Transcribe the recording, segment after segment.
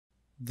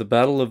The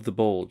Battle of the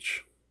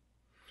Bulge,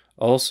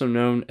 also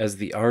known as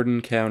the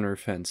Ardennes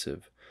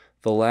Counteroffensive,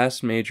 the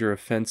last major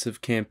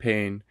offensive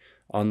campaign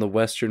on the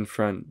Western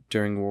Front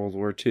during World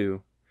War II.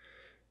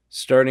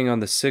 Starting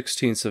on the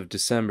 16th of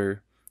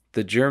December,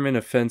 the German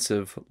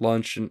offensive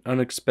launched an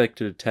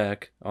unexpected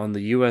attack on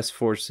the U.S.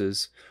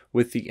 forces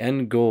with the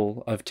end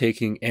goal of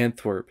taking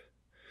Antwerp,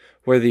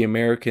 where the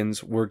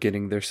Americans were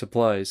getting their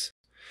supplies,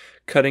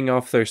 cutting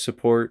off their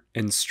support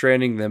and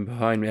stranding them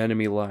behind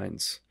enemy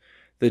lines.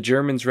 The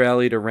Germans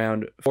rallied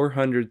around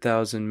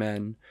 400,000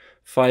 men,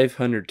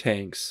 500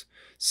 tanks,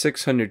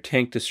 600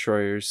 tank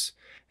destroyers,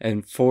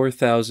 and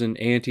 4,000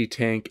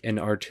 anti-tank and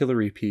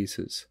artillery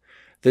pieces.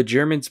 The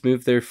Germans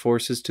moved their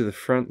forces to the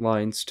front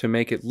lines to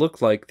make it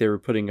look like they were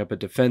putting up a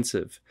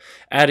defensive,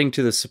 adding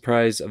to the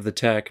surprise of the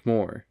attack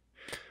more.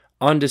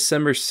 On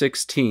December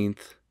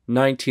 16th,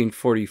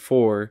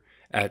 1944,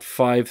 at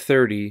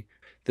 5:30,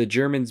 the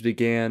Germans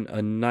began a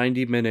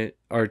 90-minute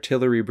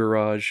artillery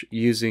barrage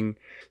using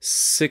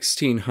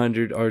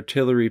 1,600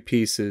 artillery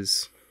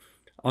pieces.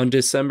 On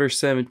December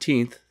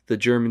 17th, the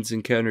Germans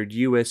encountered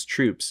U.S.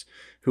 troops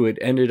who had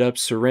ended up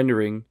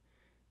surrendering.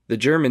 The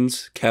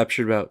Germans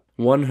captured about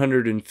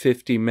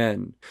 150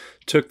 men,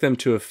 took them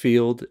to a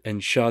field,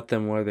 and shot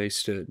them where they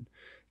stood.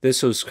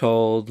 This was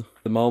called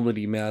the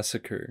Malmedy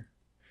Massacre.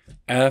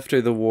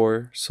 After the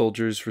war,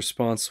 soldiers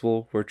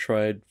responsible were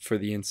tried for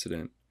the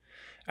incident.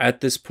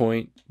 At this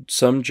point,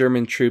 some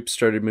German troops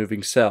started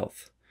moving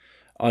south.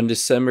 On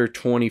December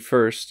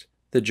 21st,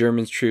 the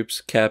German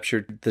troops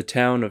captured the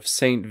town of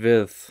St.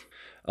 Vith,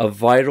 a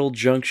vital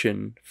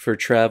junction for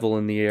travel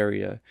in the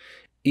area.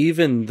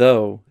 Even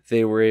though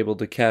they were able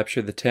to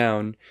capture the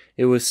town,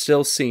 it was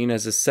still seen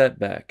as a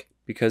setback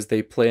because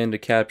they planned to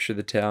capture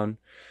the town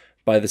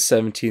by the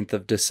 17th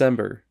of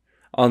December.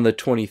 On the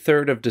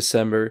 23rd of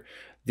December,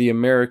 the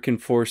American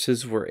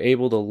forces were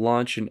able to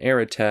launch an air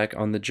attack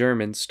on the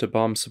Germans to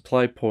bomb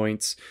supply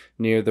points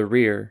near the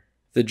rear.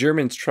 The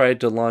Germans tried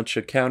to launch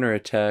a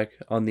counterattack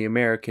on the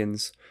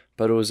Americans,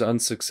 but it was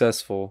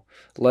unsuccessful,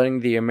 letting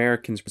the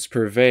Americans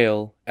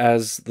prevail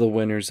as the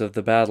winners of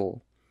the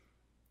battle.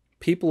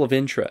 People of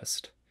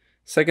interest: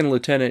 Second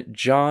Lieutenant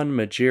John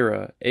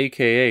Majera,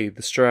 aka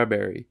the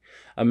Strawberry,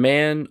 a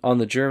man on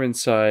the German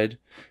side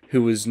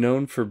who was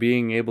known for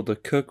being able to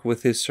cook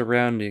with his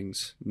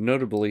surroundings,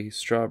 notably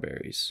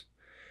strawberries.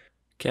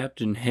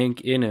 Captain Hank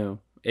Inno,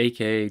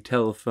 aka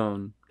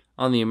Telephone,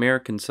 on the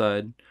American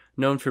side,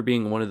 known for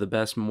being one of the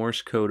best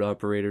Morse code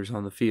operators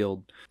on the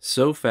field.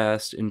 So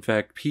fast, in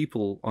fact,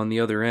 people on the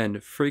other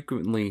end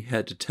frequently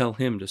had to tell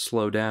him to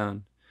slow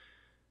down.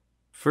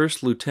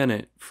 First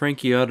Lieutenant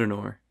Frankie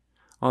Odenor,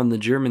 on the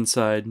German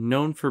side,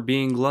 known for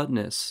being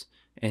gluttonous,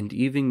 and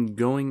even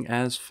going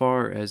as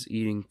far as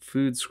eating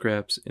food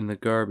scraps in the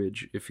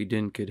garbage if he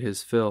didn't get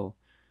his fill.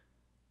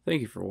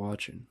 Thank you for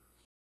watching.